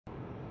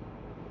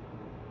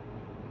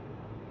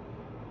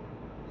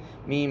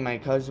Me and my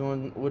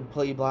cousin would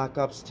play Black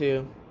Ops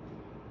 2.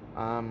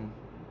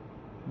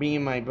 Me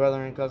and my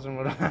brother and cousin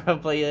would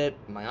play it.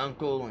 My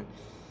uncle,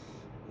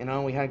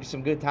 and we had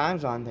some good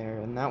times on there,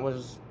 and that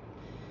was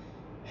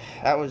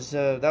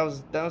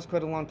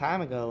quite a long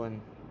time ago,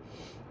 and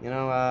you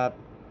know,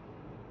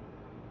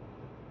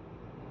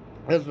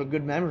 those were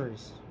good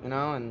memories,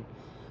 and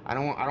I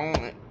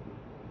don't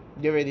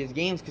get rid of these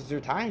games because they're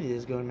tied to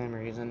these good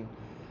memories, and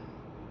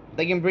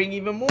they can bring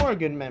even more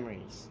good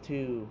memories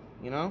too.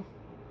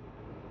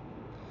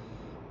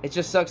 It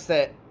just sucks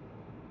that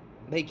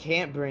they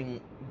can't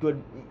bring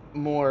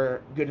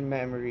more good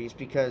memories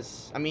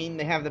because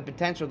they have the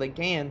potential, they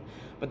can,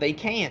 but they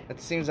can't at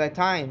the same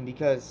time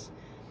because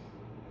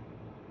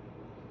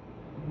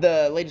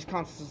the latest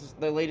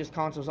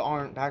consoles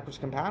aren't backwards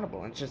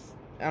compatible. It's just,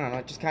 I don't know,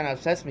 it just kind of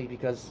upsets me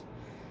because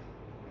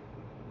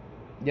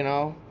some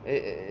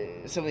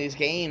of these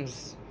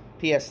games,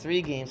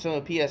 PS3 games, some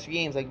of the PS3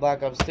 games like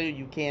Black Ops 2,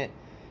 you can't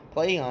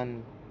play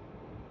on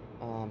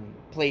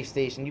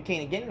PlayStation. You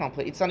can't get it on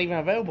It's not even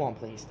available on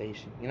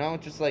PlayStation.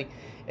 It's just like,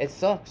 it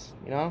sucks.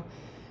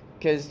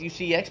 Because you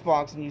see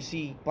Xbox and you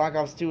see Black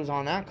Ops 2 is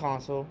on that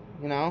console.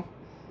 And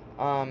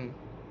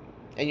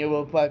you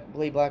will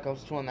play Black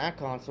Ops 2 on that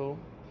console.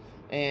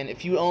 And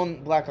if you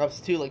own Black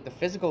Ops 2, like the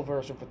physical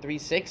version for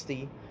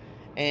 360,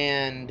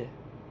 for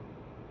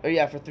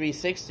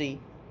 360,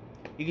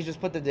 you can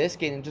just put the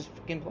disc in and just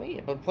fucking play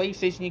it. But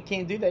PlayStation, you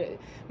can't do that.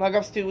 Black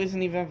Ops 2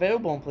 isn't even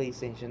available on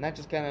PlayStation. That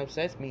just kind of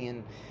upsets me.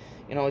 And,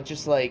 it's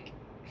just like,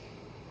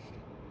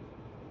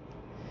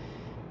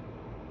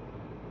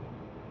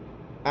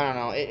 I don't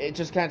know. It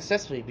just kind of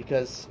upsets me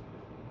because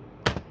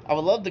I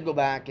would love to go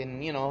back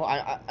and,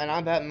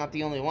 I bet I'm not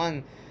the only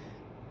one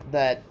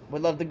that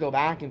would love to go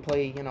back and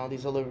play,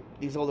 these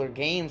older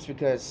games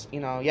because,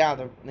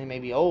 they may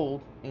be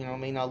old,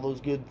 may not lose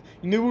good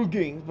newer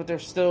games, but they're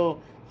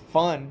still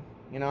fun,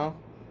 and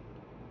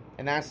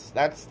that's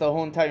the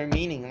whole entire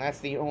meaning, and that's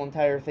the whole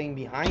entire thing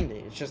behind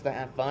it. It's just to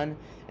have fun,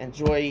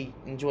 enjoy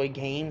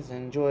games,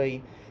 and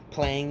enjoy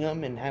playing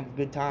them, and have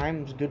good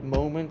times, good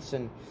moments,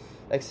 and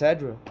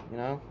etc.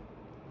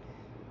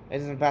 It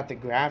isn't about the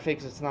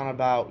graphics. It's not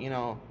about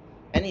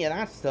any of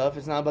that stuff.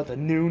 It's not about the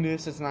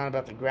newness. It's not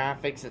about the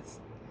graphics. It's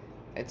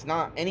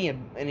not it's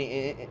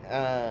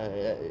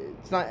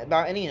not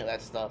about any of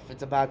that stuff.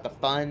 It's about the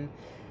fun,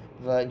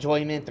 the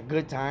enjoyment, the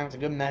good times, the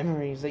good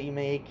memories that you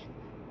make,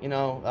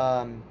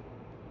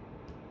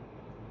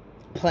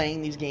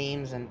 playing these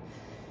games. And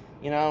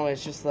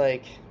it's just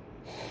like,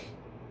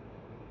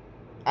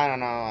 I don't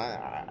know,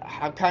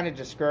 I'm kind of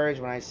discouraged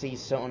when I see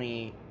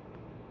Sony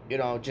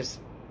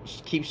just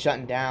keep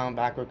shutting down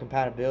backward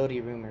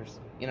compatibility rumors.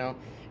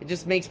 It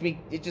just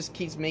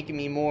keeps making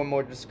me more and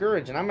more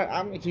discouraged. And I'm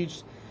a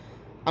huge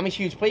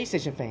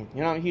PlayStation fan.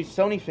 I'm a huge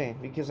Sony fan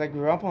because I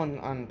grew up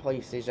on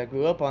PlayStation. I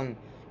grew up on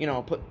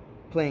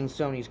playing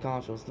Sony's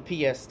consoles. The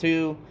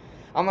PS2.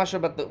 I'm not sure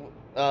about the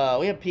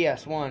we have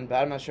PS1, but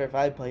I'm not sure if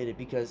I played it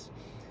because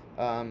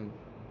that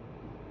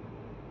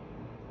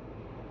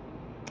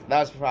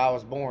was before I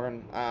was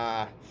born.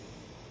 I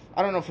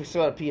don't know if we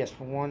still had a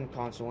PS1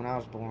 console when I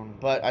was born,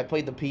 but I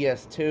played the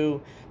PS2,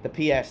 the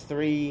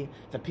PS3,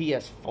 the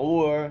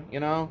PS4,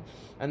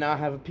 and now I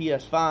have a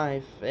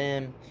PS5,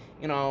 and,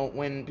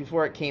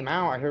 before it came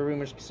out, I heard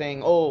rumors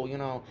saying,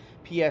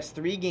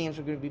 PS3 games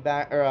were going to be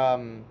back, or,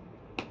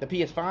 the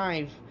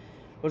PS5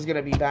 was going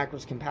to be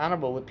backwards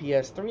compatible with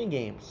PS3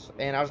 games,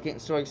 and I was getting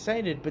so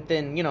excited, but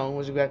then,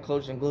 as we got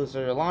closer and closer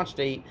to the launch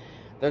date,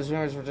 those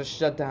rumors were just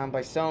shut down by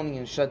Sony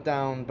and shut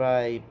down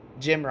by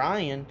Jim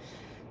Ryan,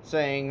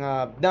 saying,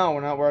 no,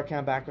 we're not working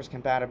on backwards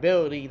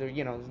compatibility,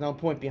 there's no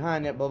point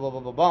behind it, blah, blah,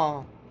 blah, blah,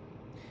 blah,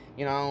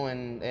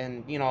 and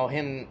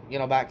him,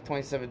 back in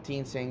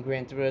 2017 saying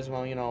Gran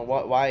Turismo,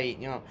 why,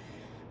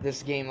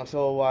 this game looks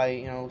old,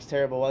 why, looks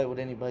terrible, why would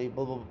anybody,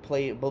 blah, blah,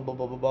 play it, blah, blah,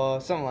 blah, blah, blah,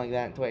 something like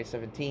that in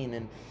 2017,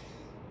 and,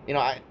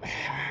 I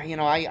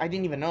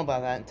didn't even know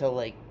about that until,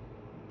 like,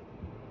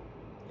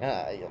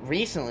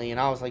 recently, and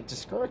I was, like,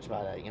 discouraged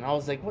by that, I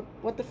was like,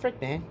 what the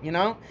frick, man,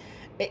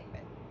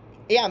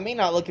 Yeah, it may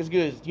not look as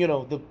good as,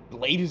 the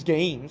latest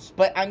games,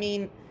 but,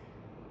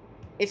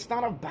 it's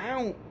not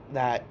about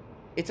that.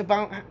 It's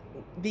about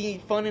the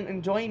fun and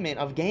enjoyment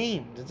of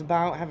games. It's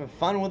about having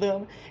fun with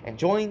them,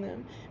 enjoying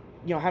them,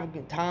 having a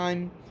good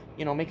time,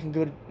 making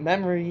good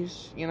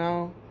memories,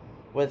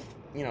 with,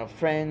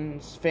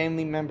 friends,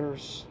 family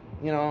members,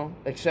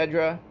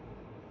 etc.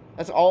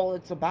 That's all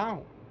it's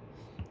about.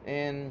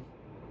 And,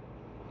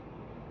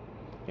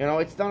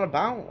 it's not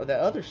about the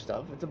other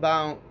stuff. It's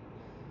about,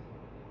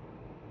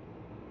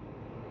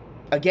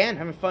 again,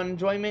 having fun,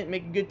 enjoyment,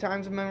 making good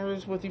times and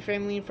memories with your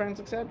family and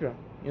friends, etc.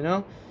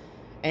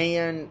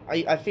 And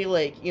I feel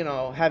like,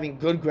 having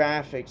good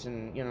graphics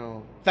and,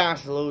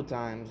 fast load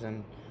times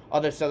and all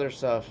this other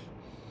stuff,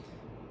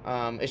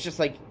 it's just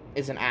like,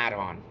 it's an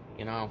add-on,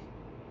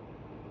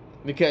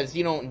 because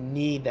you don't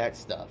need that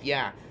stuff.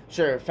 Yeah,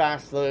 sure,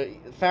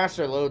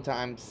 faster load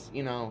times,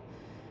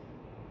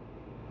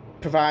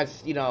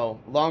 provides,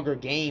 longer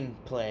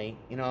gameplay,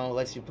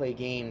 lets you play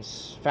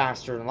games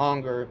faster and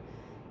longer,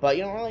 But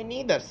you don't really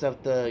need that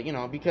stuff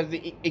to, because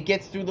it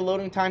gets through the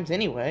loading times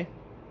anyway,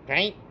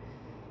 right?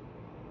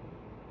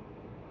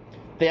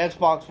 The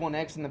Xbox One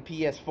X and the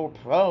PS4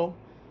 Pro,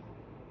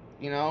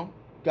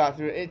 got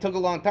through. It took a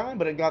long time,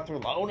 but it got through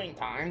loading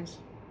times.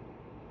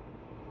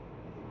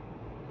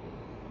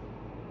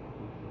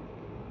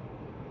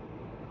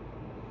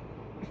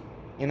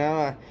 And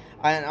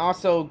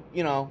also,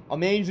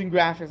 amazing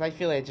graphics. I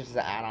feel like it's just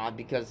an add-on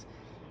because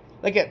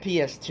look at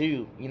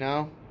PS2,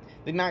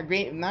 they're not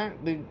great.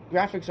 The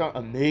graphics aren't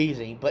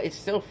amazing, but it's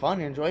still fun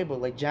and enjoyable.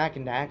 Like Jak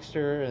and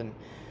Daxter and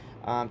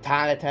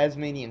Tyler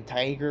Tasmanian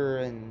Tiger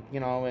and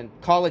and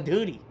Call of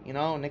Duty,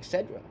 and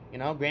etc.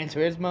 Gran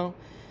Turismo.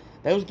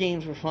 Those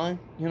games were fun,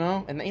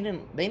 and they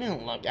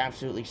didn't look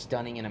absolutely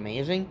stunning and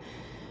amazing.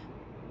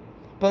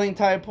 But the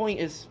entire point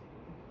is,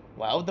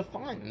 well, the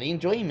fun, the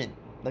enjoyment.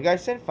 Like I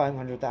said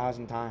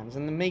 500,000 times,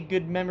 and to make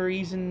good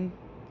memories and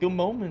good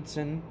moments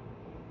and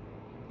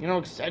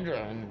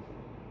etc.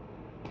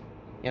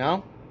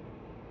 And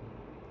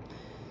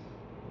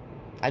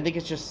I think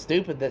it's just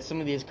stupid that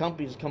some of these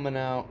companies coming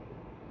out,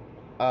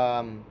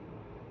 like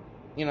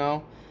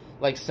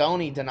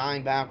Sony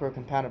denying backward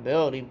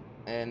compatibility,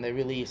 and they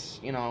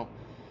release,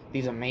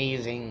 these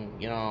amazing,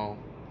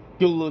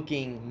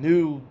 good-looking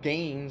new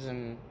games,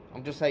 and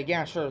I'm just like,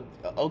 yeah, sure,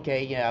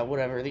 okay, yeah,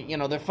 whatever.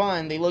 They're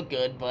fun, they look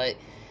good, but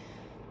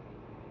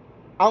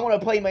I want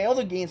to play my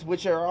other games,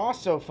 which are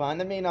also fun.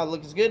 They may not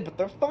look as good, but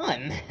they're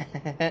fun.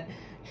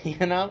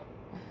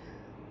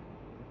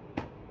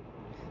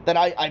 That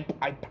I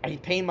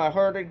pay my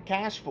hard-earned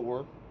cash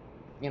for,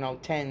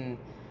 10,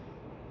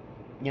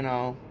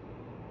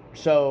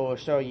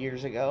 so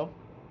years ago.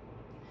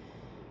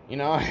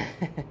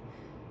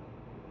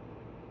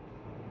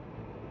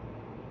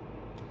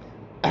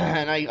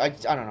 And I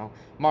don't know.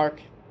 Mark,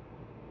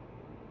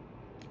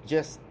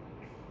 just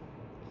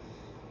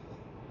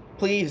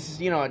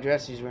please,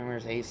 address these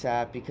rumors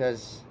ASAP,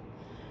 because,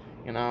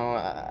 I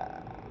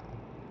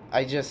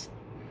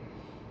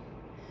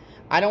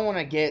don't want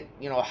to get,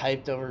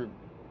 hyped over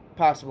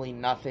possibly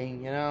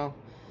nothing,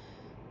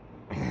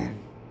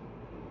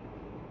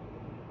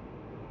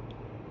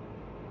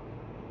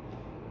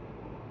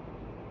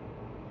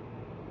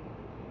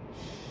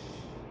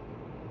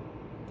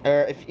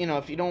 Or if you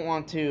don't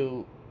want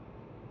to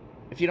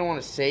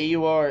say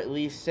you are, at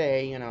least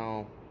say,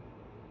 at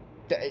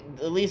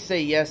least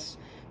say yes,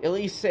 at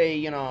least say,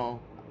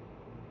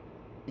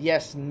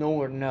 yes, no,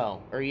 or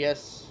no, or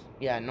yes,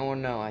 yeah, no or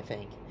no. I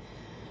think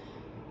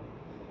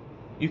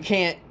you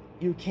can't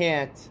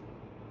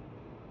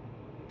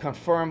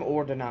confirm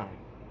or deny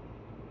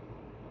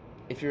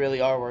if you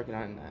really are working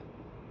on that.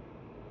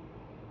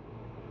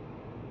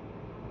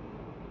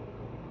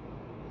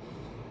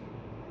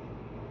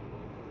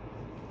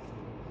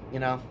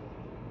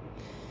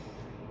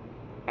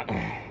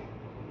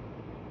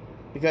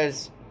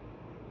 Because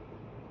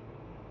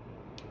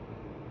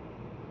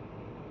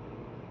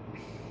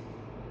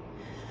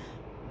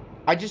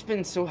I've just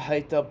been so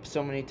hyped up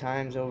so many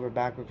times over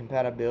backward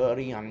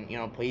compatibility on,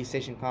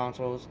 PlayStation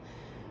consoles,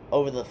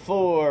 over the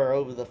 4,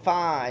 over the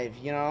 5,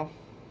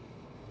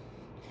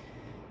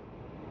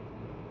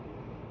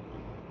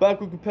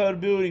 Backward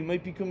compatibility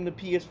might be coming to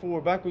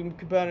PS4. Backward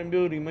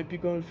compatibility might be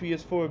coming to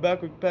PS4.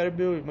 Backward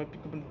compatibility might be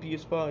coming to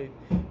PS5.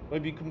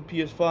 Might be coming to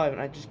PS5. And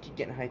I just keep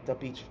getting hyped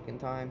up each fucking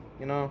time,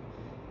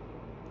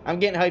 I'm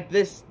getting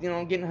hyped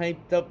I'm getting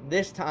hyped up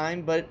this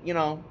time, but,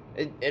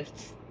 it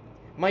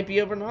might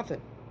be over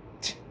nothing.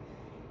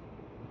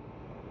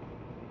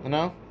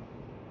 So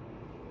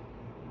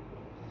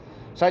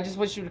I just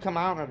wish you would come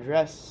out and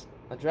address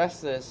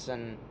this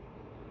and,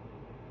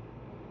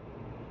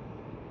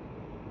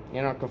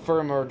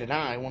 confirm or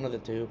deny, one of the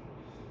two,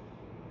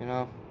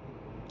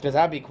 because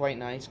that'd be quite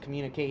nice.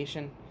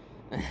 Communication,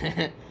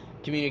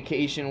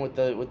 communication with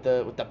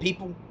the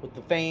people, with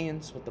the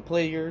fans, with the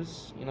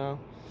players,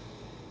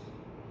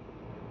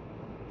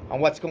 on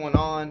what's going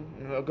on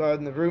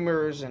regarding the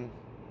rumors, and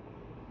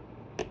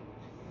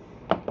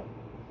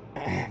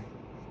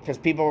because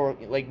people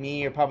like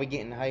me are probably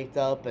getting hyped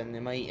up, and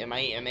it may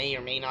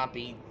or may not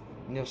be,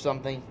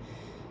 something.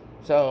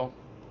 So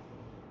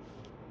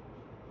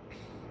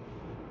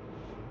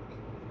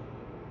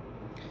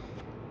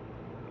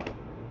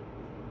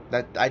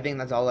I think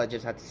that's all I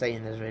just have to say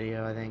in this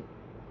video. I think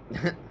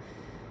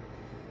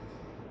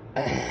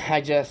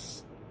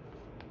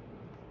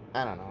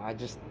I don't know.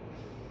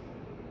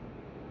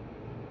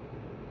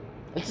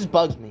 It just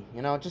bugs me,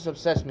 it just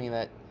upsets me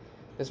that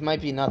this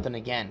might be nothing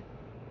again.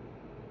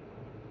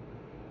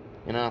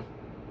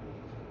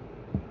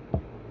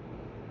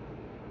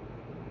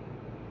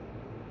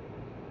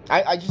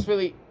 I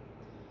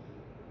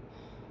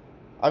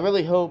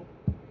really hope,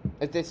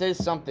 if this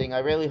is something, I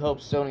really hope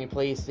Sony and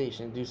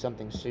PlayStation do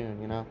something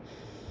soon,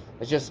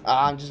 It's just,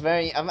 I'm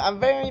a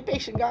very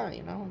impatient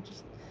guy,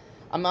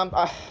 I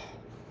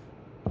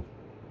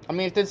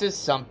mean, if this is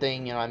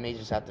something, I may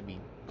just have to be,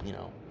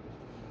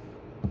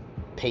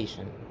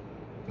 patient.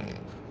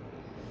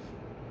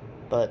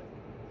 But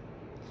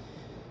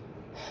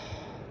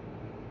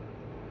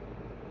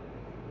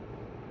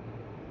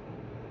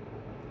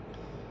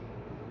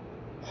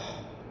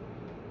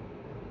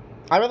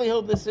I really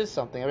hope this is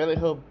something. I really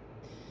hope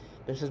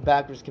this is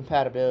backwards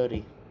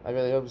compatibility. I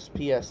really hope it's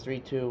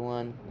PS3, 2,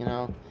 1, you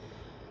know.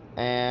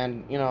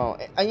 And, you know,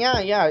 and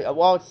yeah,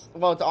 well, it's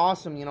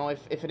awesome, you know,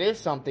 if it is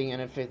something,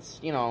 and if it's,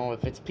 you know,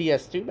 if it's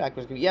PS2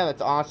 backwards, yeah,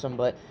 that's awesome,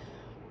 but,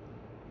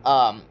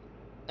 I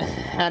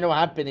don't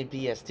have any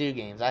PS2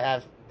 games. I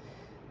have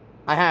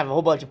a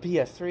whole bunch of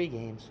PS3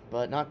 games,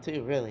 but not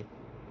two, really.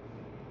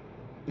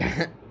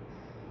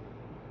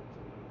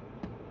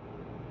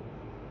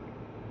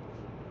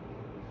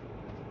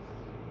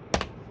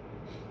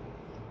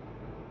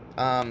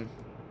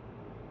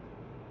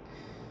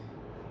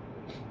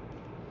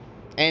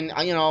 And,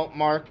 you know,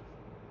 Marky,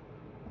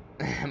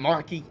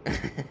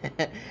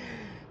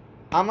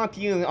 I'm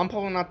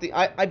probably not the,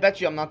 I bet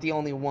you I'm not the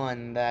only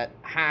one that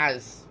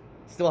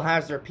still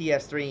has their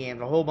PS3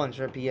 games, a whole bunch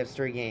of their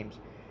PS3 games,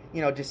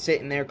 you know, just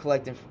sitting there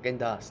collecting freaking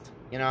dust,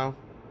 you know?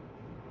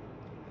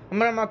 I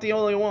mean, I'm not the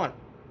only one.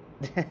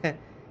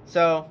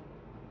 So,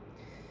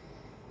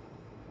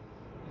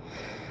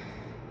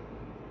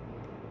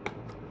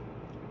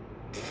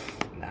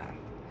 nah.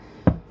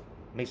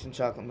 Make some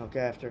chocolate milk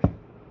after.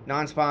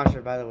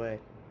 Non-sponsored, by the way.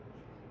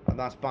 I'm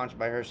not sponsored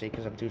by Hershey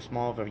because I'm too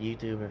small of a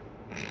YouTuber.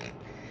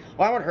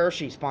 Why would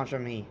Hershey sponsor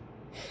me?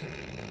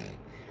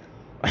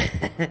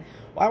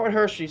 Why would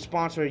Hershey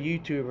sponsor a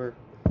YouTuber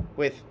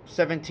with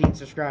 17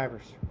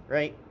 subscribers,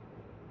 right?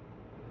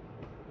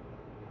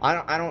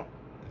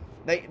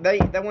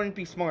 That wouldn't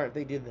be smart if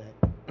they did that.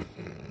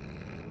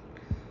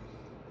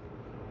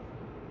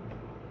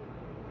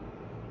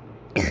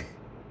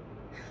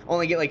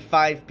 Only get like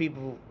 5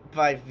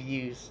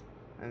 views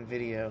on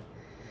video.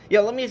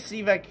 Yeah, let me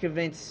see if I can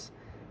convince,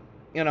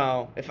 you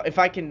know, if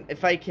I can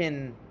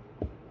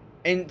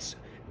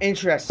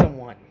interest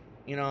someone,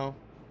 you know.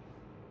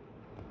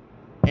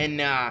 And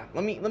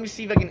let me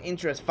see if I can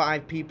interest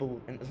 5 people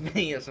in this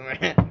video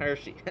somewhere.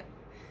 Hershey.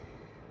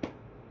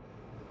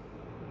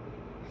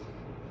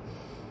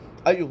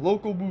 Are you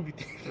local movie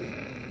theater?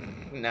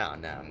 No.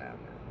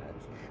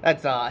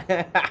 That's all.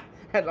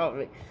 That's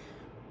all.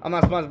 I'm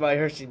not sponsored by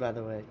Hershey, by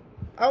the way.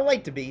 I would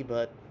like to be,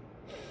 but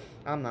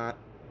I'm not.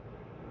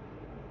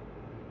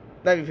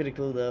 That'd be pretty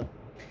cool, though.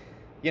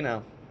 You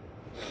know.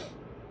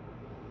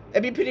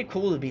 It'd be pretty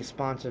cool to be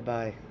sponsored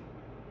by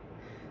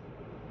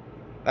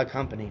a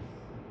company.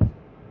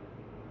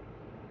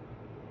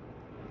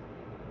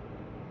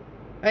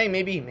 Hey,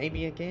 maybe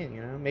I can,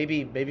 you know. Maybe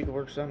it could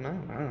work something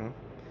out. I don't know.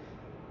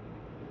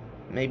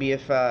 Maybe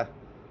if I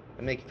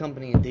make a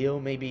company a deal,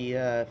 maybe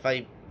if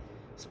I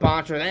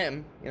sponsor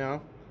them, you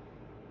know,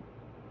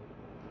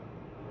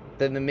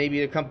 then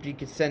maybe the company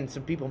could send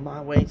some people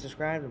my way and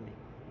subscribe to me.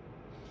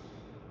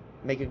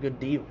 Make a good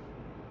deal.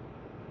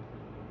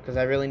 Because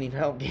I really need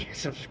help getting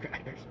some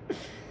subscribers.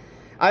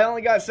 I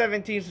only got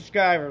 17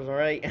 subscribers,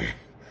 alright?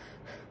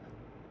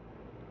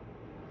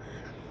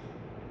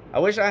 I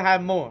wish I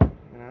had more,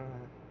 you know.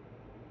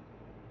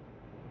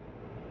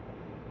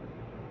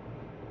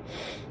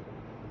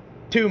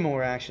 2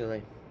 more,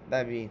 actually.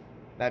 That'd be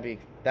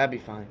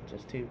fine.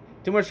 Just 2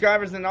 more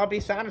subscribers, and I'll be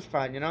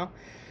satisfied, you know.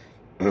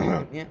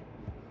 Yeah.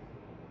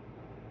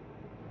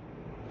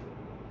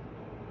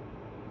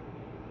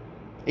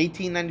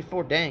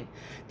 1894. Dang,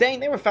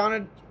 they were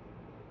founded.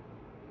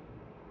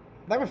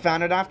 They were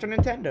founded after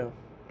Nintendo.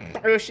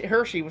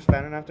 Hershey was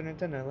founded after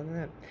Nintendo. Look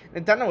at that.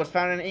 Nintendo was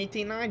founded in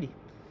 1890,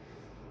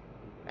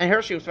 and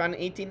Hershey was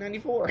founded in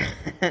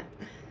 1894.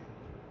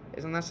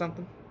 Isn't that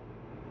something?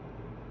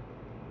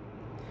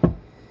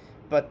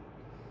 But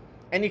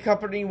any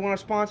company want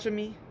to sponsor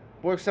me,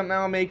 work something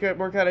out,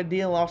 work out a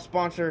deal. I'll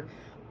sponsor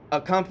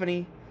a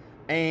company,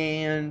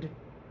 and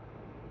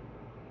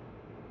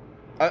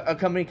a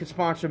company could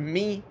sponsor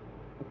me.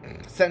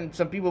 Send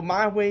some people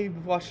my way,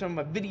 watch some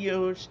of my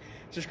videos,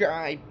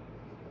 subscribe.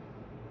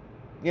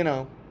 You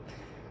know,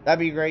 that'd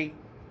be great.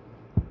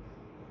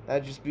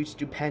 That'd just be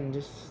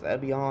stupendous.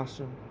 That'd be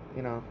awesome.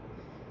 You know,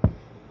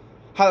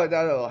 how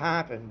that'll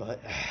happen,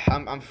 but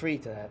I'm free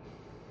to that.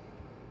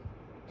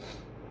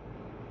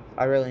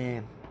 I really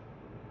am.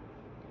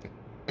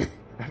 I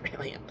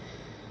really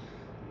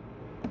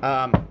am.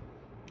 I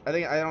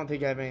don't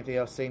think I have anything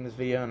else to say in this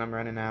video, and I'm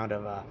running out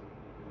of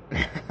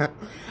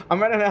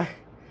I'm running out.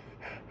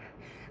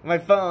 My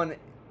phone,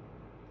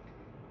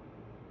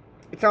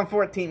 it's on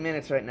 14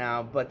 minutes right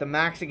now, but the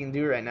max I can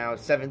do right now is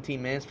 17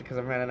 minutes because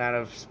I'm running out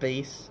of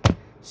space.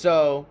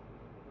 So,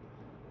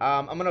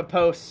 I'm gonna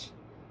post.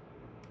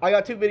 I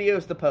got 2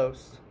 videos to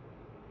post.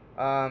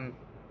 Well,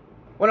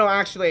 no,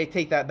 actually, I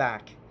take that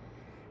back.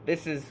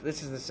 This is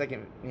the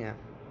second. Yeah.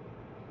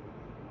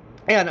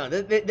 Yeah, no,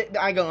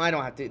 I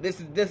don't have to.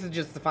 This is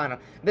just the final.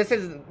 This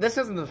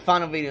isn't the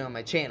final video on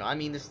my channel. I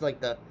mean, this is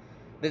like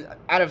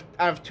out of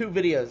 2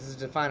 videos, this is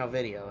the final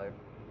video. Or,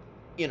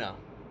 you know,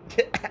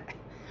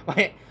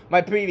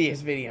 my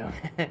previous video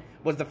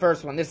was the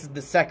first one. This is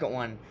the second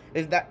one.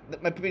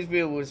 My previous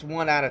video was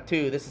 1 out of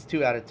 2. This is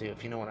 2 out of 2,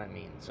 if you know what I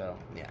mean. So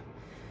yeah,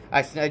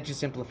 I just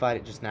simplified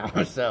it just now.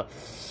 So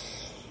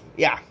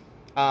yeah,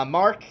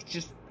 Mark,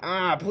 just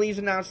please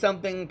announce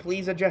something.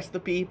 Please address the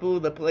people,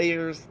 the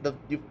players, the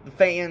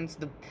fans,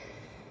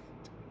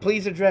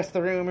 Please address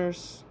the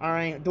rumors,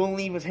 alright? Don't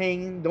leave us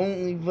hanging.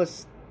 Don't leave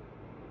us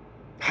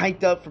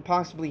hyped up for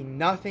possibly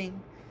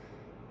nothing.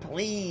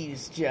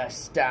 Please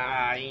just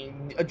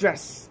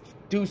address,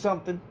 do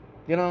something,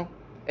 you know?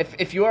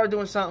 If you are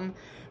doing something,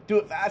 do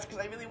it fast,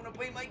 because I really want to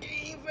play my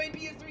games, my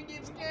PS3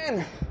 games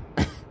again.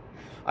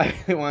 I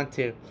really want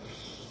to.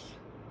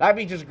 That'd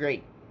be just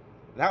great.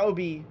 That would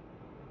be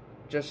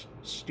just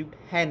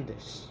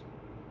stupendous.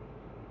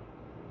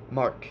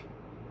 Mark.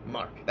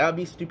 That would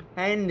be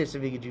stupendous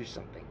if you could do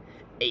something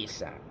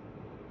ASAP.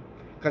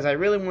 Because I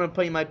really want to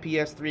play my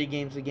PS3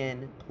 games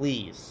again.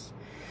 Please.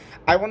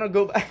 I want to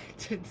go back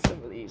to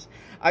some of these.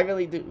 I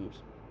really do.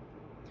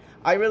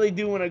 I really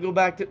do want to go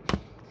back to...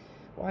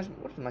 What is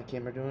my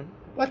camera doing?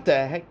 What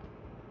the heck?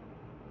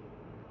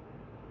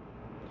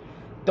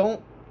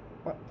 Don't...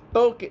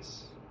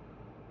 Focus.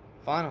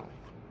 Finally.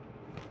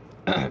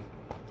 Wait,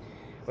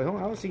 hold on.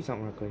 I want to see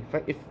something real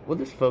quick. Will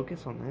this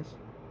focus on this?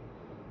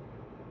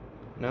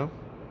 No?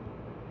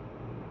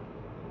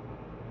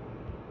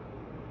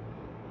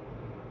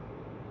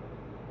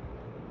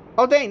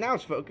 Oh, dang. Now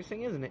it's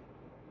focusing, isn't it?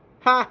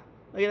 Ha!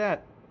 Look at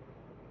that.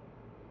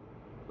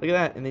 Look at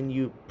that. And then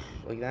you...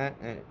 Like that.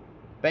 And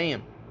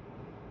bam.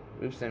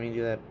 Oops, I mean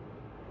do that.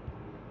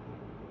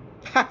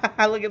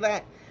 Ha! Look at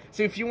that.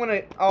 So if you want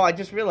to... Oh, I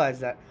just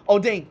realized that. Oh,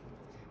 dang.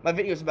 My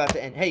video's about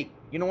to end. Hey,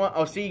 you know what?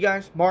 I'll see you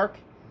guys. Mark.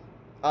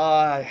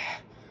 Hey,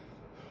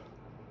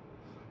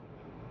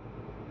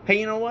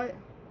 you know what?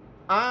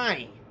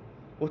 I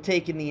will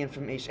take in the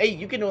information. Hey,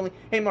 you can only...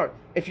 Hey, Mark,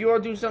 if you are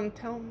doing something,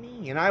 tell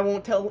me. And I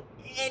won't tell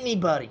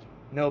anybody.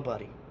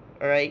 Nobody.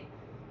 Alright?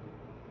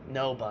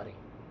 Nobody.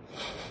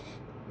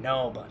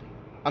 Nobody.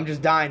 I'm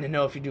just dying to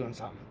know if you're doing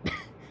something.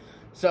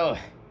 So,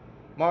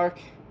 Mark,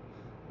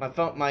 my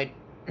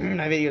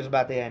video's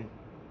about to end.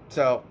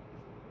 So,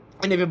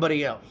 and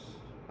everybody else.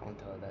 I won't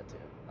tell her that too.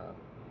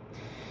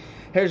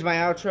 Here's my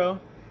outro.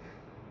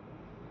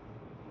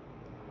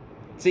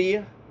 See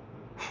ya.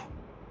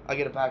 I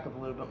gotta back up a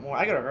little bit more.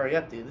 I gotta hurry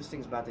up, dude. This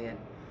thing's about to end.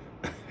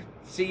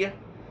 See ya.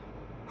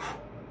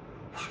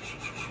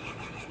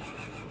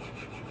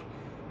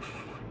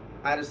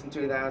 Addison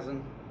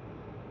 2000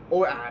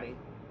 or Addy.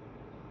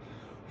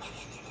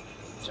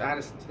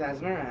 Addison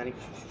 2000 or Addy.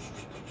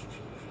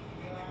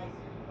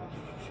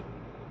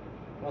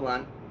 Hold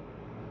on.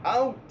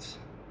 Out.